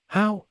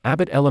How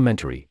Abbott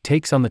Elementary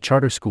Takes on the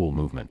Charter School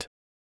Movement.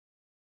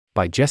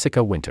 By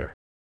Jessica Winter.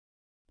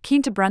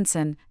 Quinta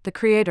Brunson, the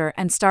creator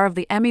and star of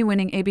the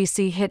Emmy-winning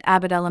ABC hit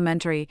Abbott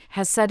Elementary,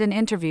 has said in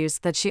interviews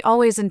that she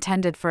always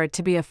intended for it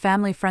to be a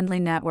family-friendly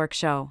network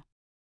show.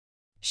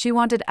 She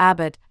wanted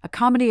Abbott, a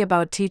comedy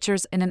about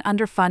teachers in an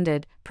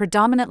underfunded,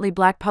 predominantly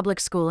black public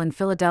school in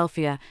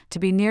Philadelphia, to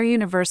be near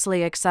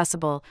universally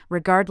accessible,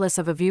 regardless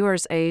of a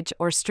viewer's age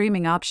or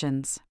streaming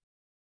options.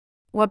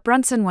 What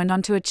Brunson went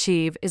on to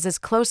achieve is as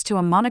close to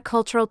a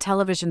monocultural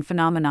television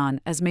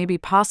phenomenon as may be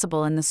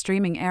possible in the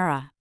streaming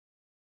era.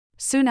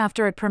 Soon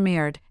after it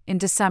premiered, in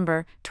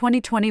December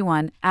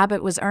 2021,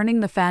 Abbott was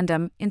earning the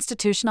fandom,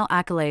 institutional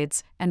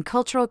accolades, and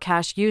cultural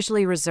cash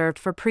usually reserved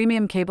for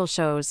premium cable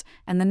shows,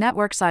 and the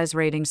network size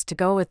ratings to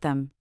go with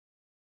them.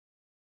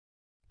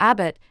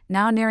 Abbott,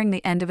 now nearing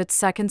the end of its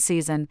second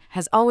season,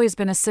 has always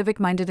been a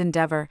civic-minded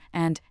endeavor,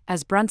 and,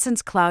 as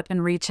Brunson's clout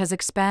and reach has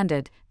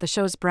expanded, the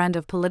show's brand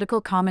of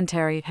political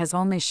commentary has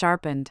only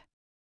sharpened.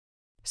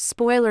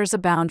 Spoilers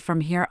abound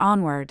from here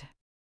onward.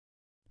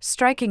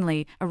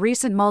 Strikingly, a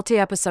recent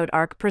multi-episode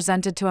arc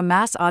presented to a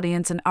mass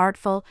audience an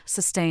artful,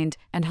 sustained,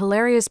 and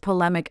hilarious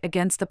polemic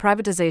against the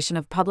privatization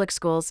of public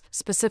schools,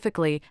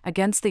 specifically,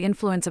 against the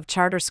influence of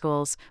charter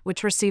schools,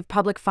 which receive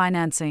public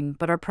financing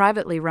but are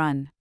privately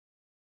run.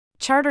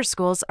 Charter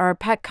schools are a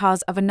pet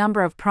cause of a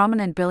number of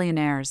prominent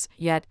billionaires,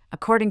 yet,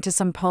 according to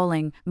some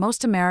polling,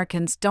 most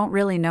Americans don't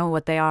really know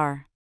what they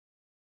are.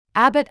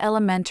 Abbott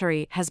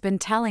Elementary has been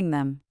telling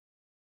them.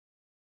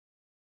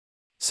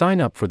 Sign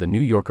up for the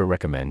New Yorker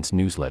Recommends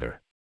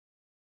newsletter.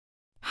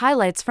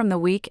 Highlights from the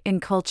week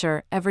in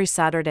culture every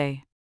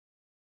Saturday.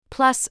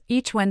 Plus,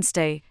 each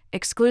Wednesday,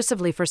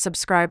 exclusively for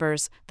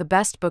subscribers, the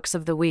best books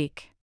of the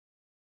week.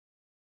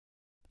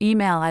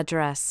 Email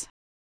address.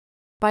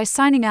 By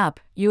signing up,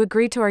 you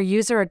agree to our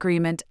user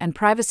agreement and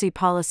privacy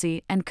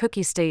policy and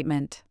cookie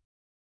statement.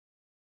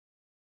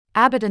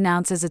 Abbott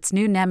announces its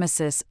new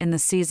nemesis in the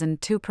Season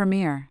 2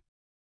 premiere.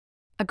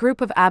 A group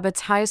of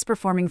Abbott's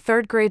highest-performing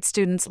third-grade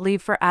students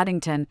leave for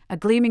Addington, a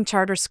gleaming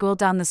charter school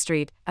down the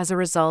street. As a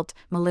result,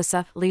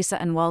 Melissa,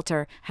 Lisa and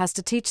Walter has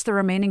to teach the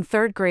remaining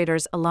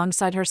third-graders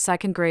alongside her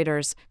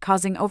second-graders,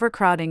 causing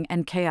overcrowding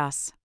and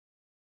chaos.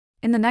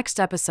 In the next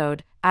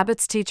episode,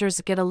 Abbott's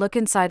teachers get a look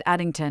inside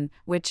Addington,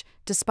 which,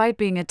 despite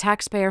being a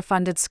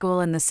taxpayer-funded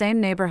school in the same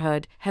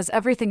neighborhood, has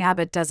everything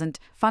Abbott doesn't: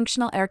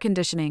 functional air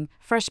conditioning,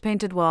 fresh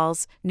painted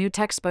walls, new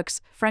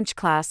textbooks, French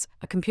class,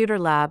 a computer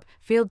lab,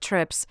 field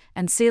trips,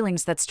 and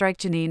ceilings that strike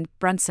Janine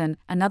Brunson,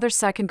 another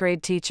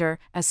second-grade teacher,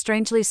 as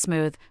strangely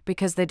smooth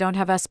because they don't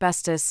have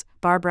asbestos.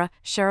 Barbara,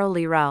 Cheryl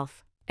Lee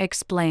Ralph,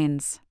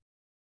 explains.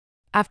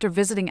 After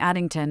visiting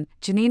Addington,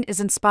 Janine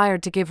is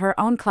inspired to give her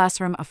own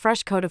classroom a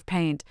fresh coat of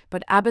paint,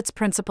 but Abbott's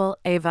principal,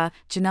 Ava,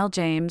 Janelle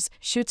James,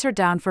 shoots her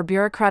down for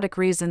bureaucratic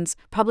reasons.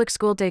 Public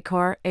school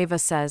decor, Ava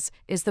says,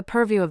 is the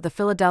purview of the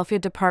Philadelphia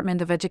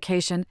Department of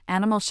Education,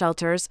 animal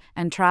shelters,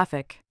 and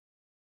traffic.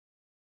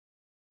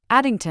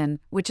 Addington,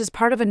 which is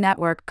part of a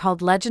network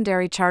called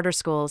Legendary Charter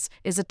Schools,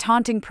 is a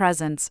taunting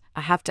presence,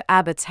 a have to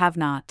Abbott's have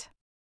not.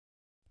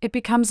 It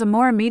becomes a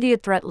more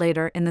immediate threat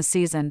later in the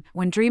season,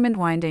 when Dream and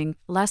Winding,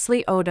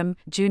 Leslie Odom,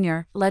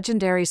 Jr.,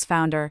 Legendary's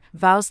founder,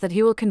 vows that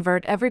he will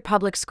convert every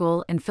public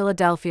school in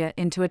Philadelphia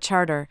into a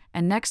charter,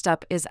 and next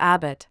up is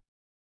Abbott.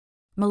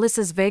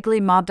 Melissa's vaguely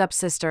mobbed-up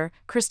sister,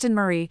 Kristen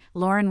Marie,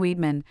 Lauren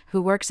Weedman,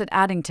 who works at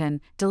Addington,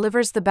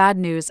 delivers the bad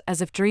news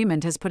as if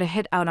Dreamland has put a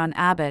hit out on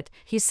Abbott.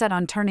 He's set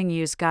on turning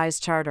U's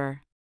guy's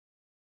charter.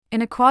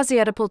 In a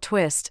quasi-Oedipal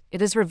twist,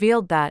 it is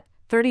revealed that,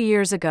 30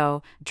 years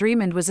ago,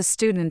 Dreamland was a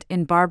student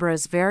in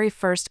Barbara's very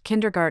first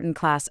kindergarten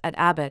class at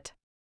Abbott.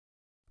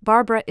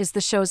 Barbara is the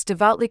show's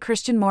devoutly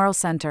Christian moral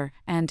center,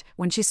 and,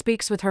 when she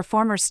speaks with her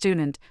former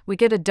student, we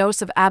get a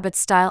dose of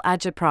Abbott-style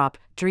agitprop.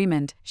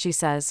 Dreamland, she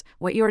says,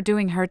 what you are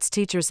doing hurts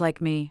teachers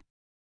like me.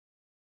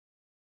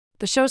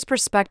 The show's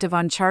perspective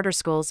on charter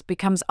schools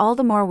becomes all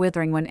the more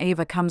withering when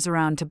Ava comes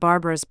around to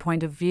Barbara's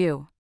point of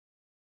view.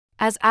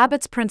 As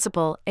Abbott's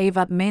principal,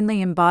 Ava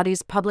mainly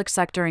embodies public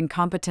sector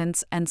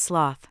incompetence and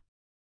sloth.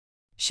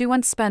 She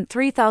once spent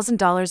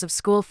 $3,000 of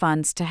school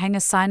funds to hang a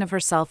sign of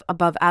herself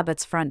above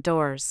Abbott's front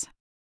doors.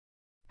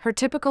 Her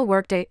typical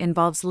workday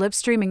involves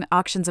live-streaming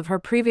auctions of her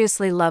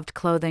previously loved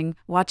clothing,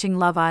 watching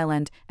Love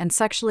Island, and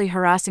sexually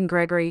harassing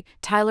Gregory,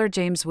 Tyler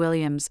James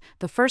Williams,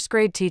 the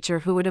first-grade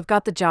teacher who would have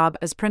got the job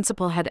as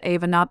principal had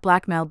Ava not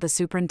blackmailed the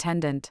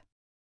superintendent.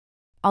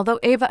 Although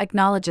Ava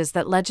acknowledges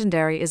that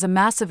Legendary is a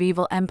massive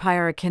evil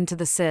empire akin to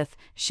the Sith,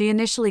 she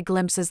initially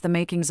glimpses the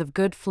makings of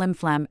good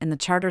flim-flam in the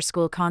charter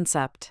school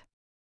concept.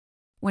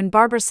 When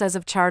Barbara says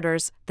of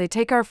charters, they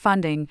take our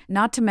funding,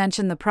 not to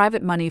mention the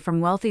private money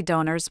from wealthy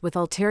donors with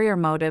ulterior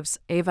motives,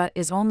 Ava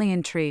is only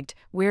intrigued.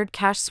 Weird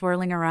cash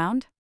swirling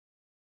around?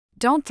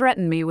 Don't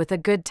threaten me with a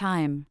good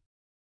time.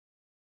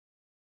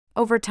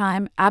 Over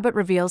time, Abbott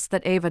reveals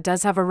that Ava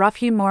does have a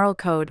rough-hewn moral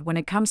code when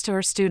it comes to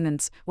her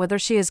students, whether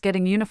she is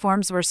getting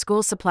uniforms or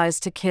school supplies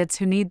to kids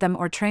who need them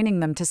or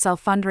training them to sell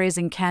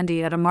fundraising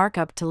candy at a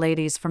markup to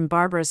ladies from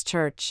Barbara's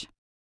church.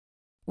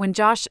 When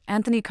Josh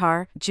Anthony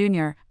Carr,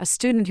 Jr., a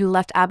student who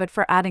left Abbott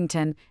for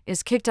Addington,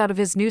 is kicked out of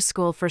his new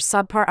school for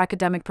subpar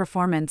academic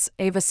performance,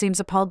 Ava seems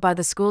appalled by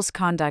the school's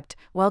conduct,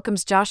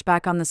 welcomes Josh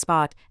back on the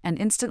spot, and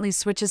instantly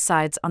switches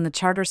sides on the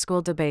charter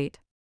school debate.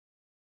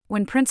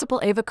 When Principal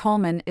Ava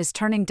Coleman is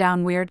turning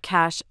down weird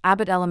cash,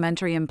 Abbott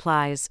Elementary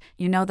implies,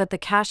 you know that the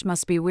cash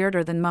must be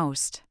weirder than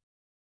most.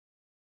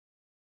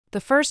 The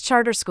first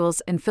charter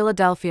schools in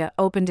Philadelphia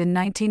opened in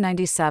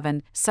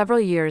 1997, several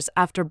years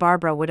after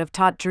Barbara would have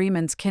taught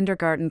Dreeman's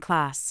kindergarten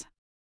class.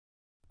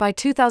 By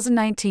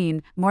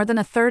 2019, more than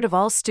a third of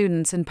all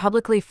students in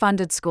publicly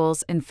funded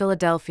schools in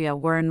Philadelphia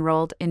were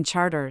enrolled in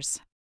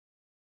charters.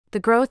 The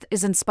growth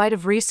is in spite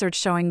of research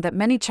showing that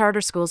many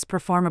charter schools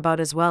perform about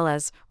as well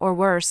as, or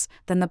worse,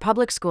 than the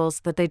public schools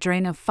that they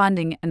drain of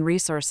funding and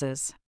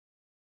resources.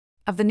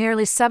 Of the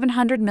nearly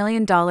 $700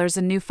 million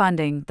in new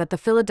funding that the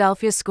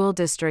Philadelphia School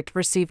District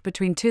received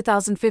between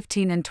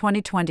 2015 and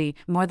 2020,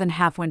 more than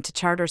half went to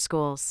charter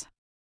schools.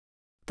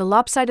 The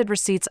lopsided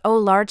receipts owe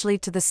largely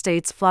to the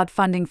state's flawed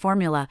funding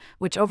formula,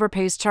 which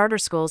overpays charter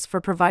schools for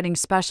providing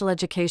special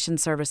education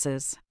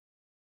services.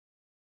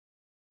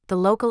 The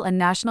local and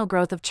national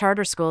growth of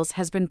charter schools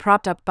has been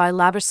propped up by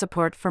lavish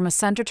support from a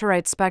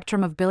center-to-right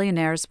spectrum of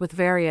billionaires with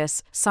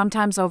various,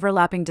 sometimes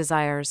overlapping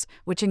desires,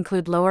 which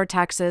include lower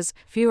taxes,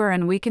 fewer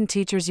and weakened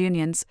teachers'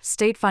 unions,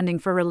 state funding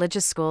for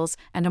religious schools,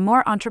 and a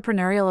more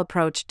entrepreneurial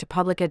approach to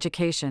public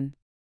education.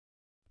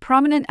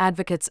 Prominent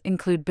advocates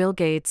include Bill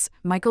Gates,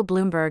 Michael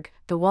Bloomberg,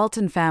 the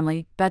Walton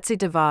family, Betsy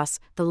DeVos,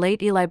 the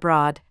late Eli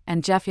Broad,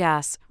 and Jeff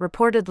Yass,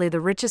 reportedly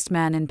the richest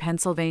man in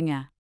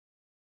Pennsylvania.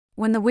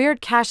 When the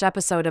Weird Cash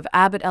episode of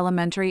Abbott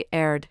Elementary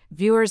aired,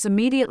 viewers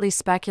immediately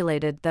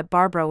speculated that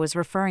Barbara was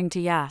referring to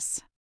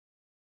Yass.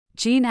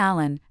 Jean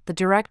Allen, the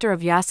director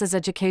of Yass's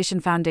Education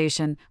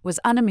Foundation, was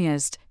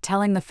unamused,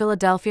 telling the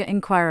Philadelphia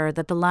Inquirer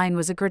that the line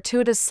was a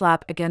gratuitous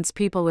slap against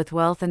people with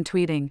wealth and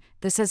tweeting,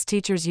 "This has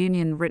teachers'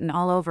 union written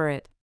all over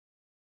it."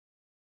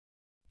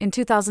 In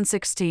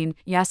 2016,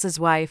 Yass's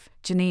wife,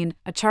 Janine,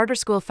 a charter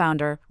school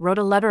founder, wrote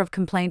a letter of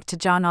complaint to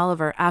John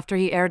Oliver after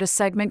he aired a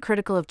segment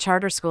critical of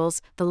charter schools.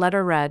 The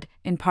letter read,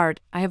 in part,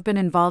 "I have been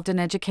involved in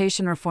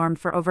education reform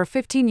for over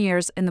 15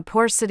 years in the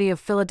poor city of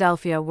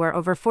Philadelphia, where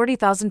over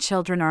 40,000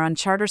 children are on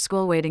charter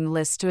school waiting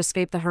lists to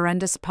escape the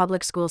horrendous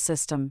public school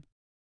system."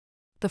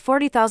 The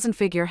 40,000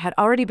 figure had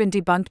already been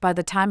debunked by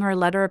the time her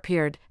letter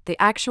appeared. The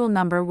actual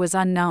number was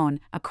unknown,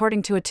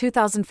 according to a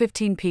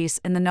 2015 piece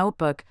in The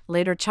Notebook,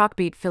 later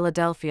Chalkbeat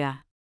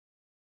Philadelphia.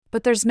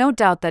 But there's no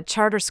doubt that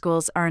charter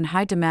schools are in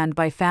high demand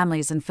by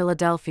families in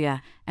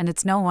Philadelphia, and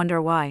it's no wonder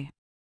why.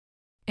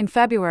 In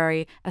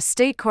February, a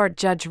state court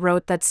judge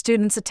wrote that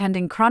students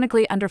attending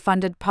chronically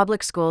underfunded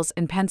public schools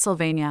in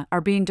Pennsylvania are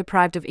being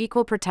deprived of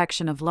equal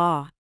protection of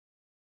law.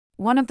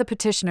 One of the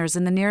petitioners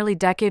in the nearly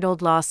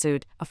decade-old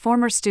lawsuit, a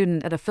former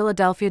student at a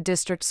Philadelphia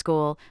district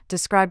school,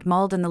 described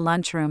mold in the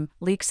lunchroom,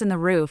 leaks in the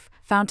roof,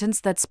 fountains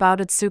that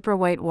spouted super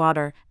white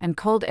water, and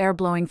cold air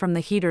blowing from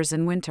the heaters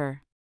in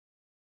winter.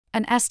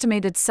 An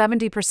estimated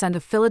 70%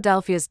 of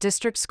Philadelphia's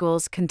district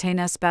schools contain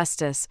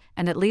asbestos,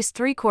 and at least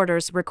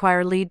 3/4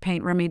 require lead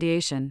paint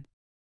remediation.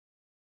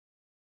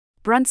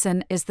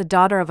 Brunson is the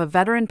daughter of a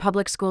veteran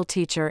public school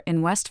teacher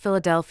in West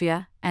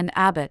Philadelphia, and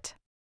Abbott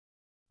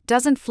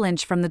doesn't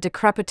flinch from the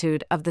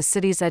decrepitude of the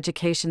city's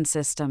education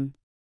system.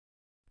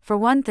 For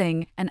one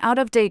thing, an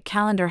out-of-date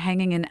calendar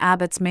hanging in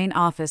Abbott's main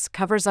office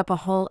covers up a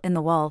hole in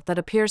the wall that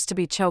appears to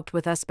be choked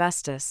with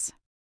asbestos.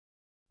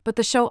 But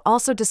the show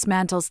also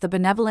dismantles the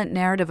benevolent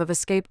narrative of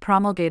escape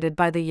promulgated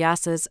by the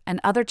Yasses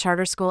and other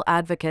charter school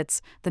advocates,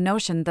 the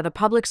notion that a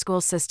public school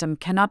system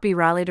cannot be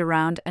rallied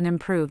around and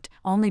improved,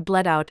 only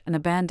bled out and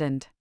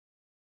abandoned.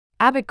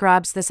 Abbott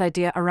grabs this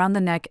idea around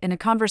the neck in a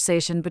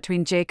conversation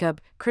between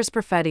Jacob, Chris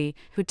Perfetti,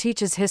 who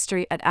teaches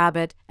history at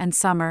Abbott, and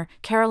Summer,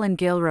 Carolyn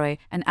Gilroy,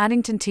 an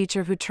Addington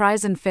teacher who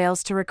tries and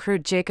fails to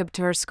recruit Jacob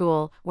to her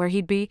school, where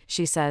he'd be,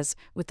 she says,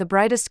 with the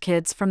brightest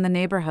kids from the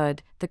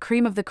neighborhood, the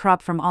cream of the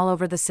crop from all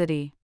over the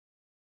city.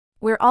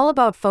 "We're all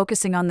about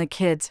focusing on the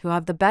kids who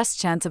have the best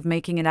chance of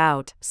making it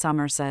out,"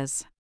 Summer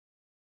says.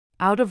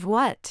 "Out of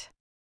what?"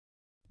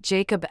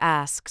 Jacob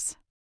asks.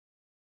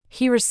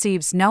 He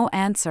receives no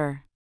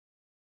answer.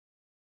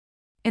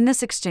 In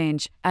this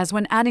exchange, as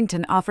when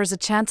Addington offers a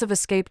chance of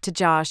escape to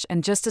Josh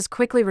and just as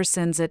quickly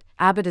rescinds it,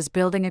 Abbott is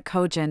building a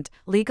cogent,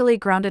 legally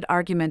grounded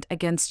argument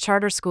against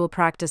charter school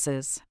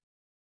practices.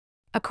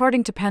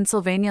 According to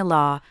Pennsylvania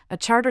law, a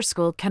charter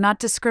school cannot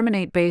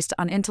discriminate based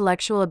on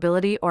intellectual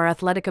ability or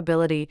athletic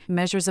ability,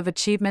 measures of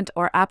achievement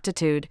or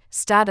aptitude,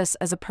 status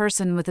as a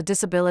person with a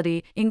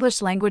disability, English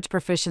language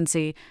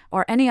proficiency,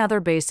 or any other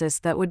basis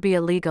that would be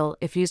illegal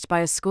if used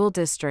by a school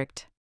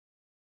district.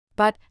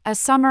 But, as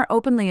Summer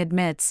openly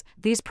admits,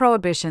 these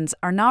prohibitions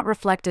are not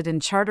reflected in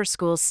charter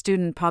schools'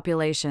 student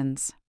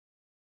populations.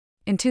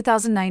 In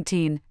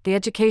 2019, the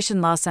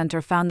Education Law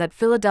Center found that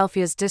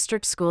Philadelphia's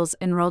district schools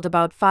enrolled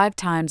about 5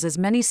 times as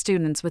many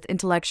students with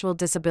intellectual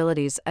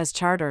disabilities as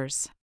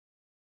charters.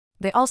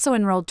 They also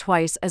enrolled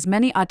twice as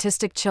many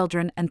autistic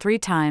children and 3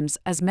 times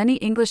as many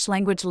English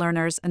language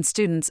learners and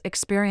students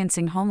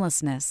experiencing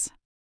homelessness.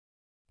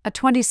 A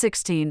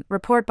 2016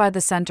 report by the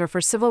Center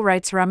for Civil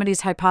Rights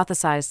Remedies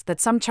hypothesized that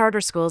some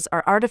charter schools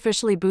are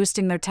artificially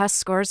boosting their test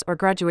scores or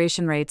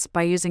graduation rates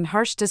by using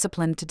harsh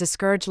discipline to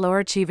discourage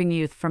lower-achieving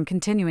youth from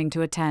continuing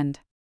to attend.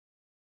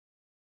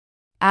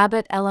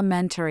 Abbott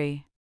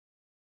Elementary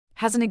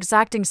has an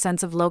exacting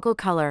sense of local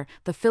color.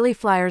 The Philly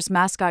Flyers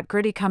mascot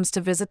Gritty comes to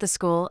visit the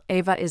school.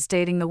 Ava is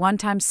dating the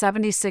one-time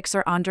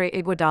 76er Andre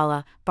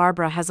Iguodala.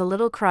 Barbara has a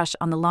little crush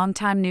on the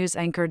longtime news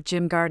anchor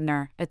Jim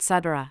Gardner,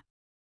 etc.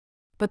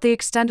 But the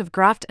extent of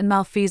graft and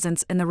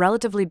malfeasance in the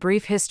relatively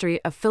brief history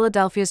of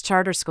Philadelphia's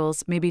charter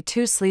schools may be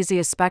too sleazy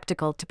a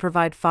spectacle to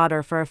provide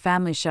fodder for a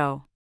family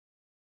show.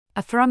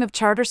 A throng of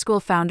charter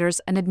school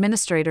founders and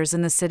administrators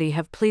in the city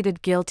have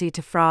pleaded guilty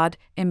to fraud,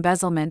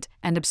 embezzlement,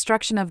 and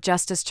obstruction of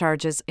justice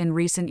charges in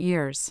recent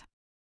years.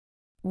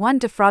 One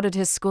defrauded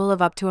his school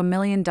of up to $1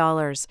 million,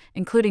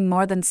 including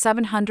more than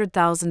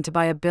 $700,000 to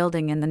buy a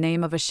building in the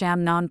name of a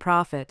sham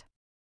nonprofit.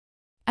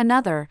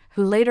 Another,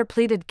 who later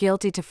pleaded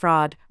guilty to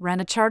fraud, ran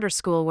a charter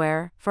school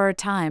where, for a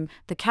time,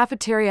 the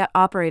cafeteria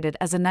operated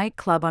as a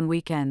nightclub on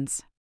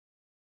weekends.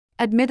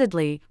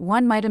 Admittedly,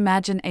 one might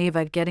imagine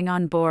Ava getting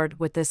on board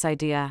with this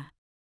idea.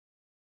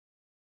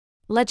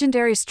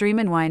 Legendary Stream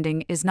 &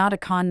 Winding is not a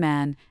con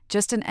man,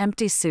 just an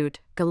empty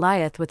suit,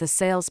 Goliath with a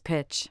sales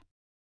pitch.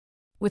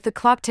 With the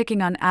clock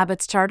ticking on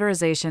Abbott's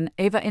charterization,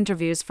 Ava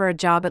interviews for a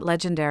job at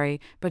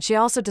Legendary, but she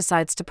also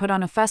decides to put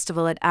on a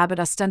festival at Abbott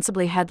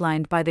ostensibly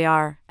headlined by the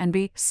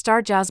R&B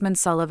star Jasmine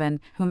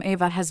Sullivan, whom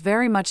Ava has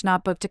very much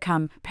not booked to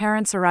come.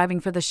 Parents arriving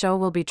for the show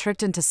will be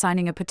tricked into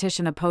signing a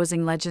petition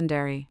opposing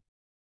Legendary.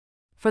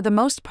 For the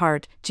most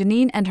part,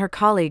 Janine and her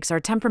colleagues are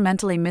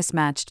temperamentally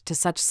mismatched to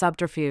such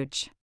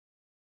subterfuge.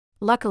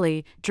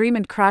 Luckily,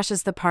 Dreamland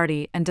crashes the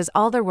party and does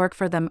all their work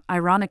for them.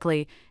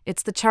 Ironically,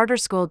 it's the charter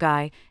school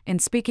guy, in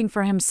speaking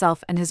for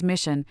himself and his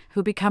mission,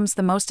 who becomes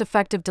the most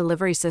effective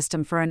delivery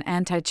system for an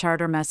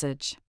anti-charter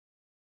message.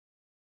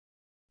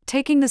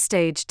 Taking the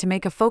stage to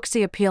make a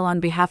folksy appeal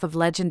on behalf of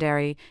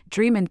Legendary,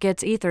 Dreamland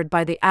gets ethered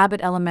by the Abbott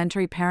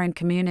Elementary parent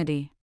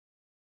community.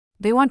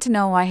 They want to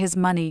know why his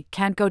money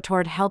can't go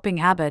toward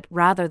helping Abbott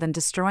rather than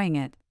destroying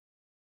it.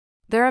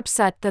 They're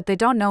upset that they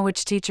don't know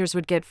which teachers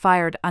would get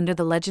fired under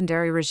the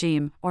Legendary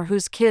regime, or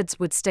whose kids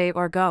would stay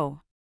or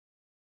go.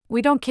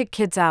 We don't kick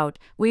kids out,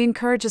 we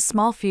encourage a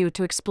small few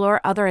to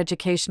explore other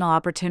educational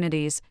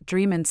opportunities,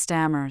 Dreamland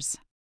stammers.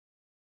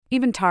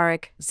 Even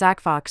Tarek, Zach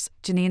Fox,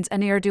 Janine's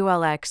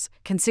NERDULX,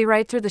 can see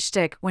right through the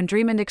shtick when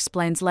Dreamland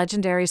explains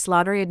Legendary's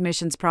lottery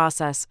admissions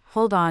process.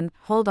 Hold on,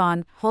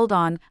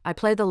 I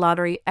play the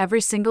lottery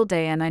every single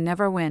day and I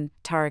never win,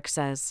 Tarek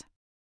says.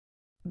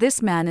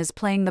 This man is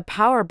playing the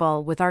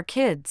Powerball with our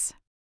kids.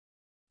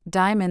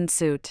 Diamond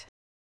suit.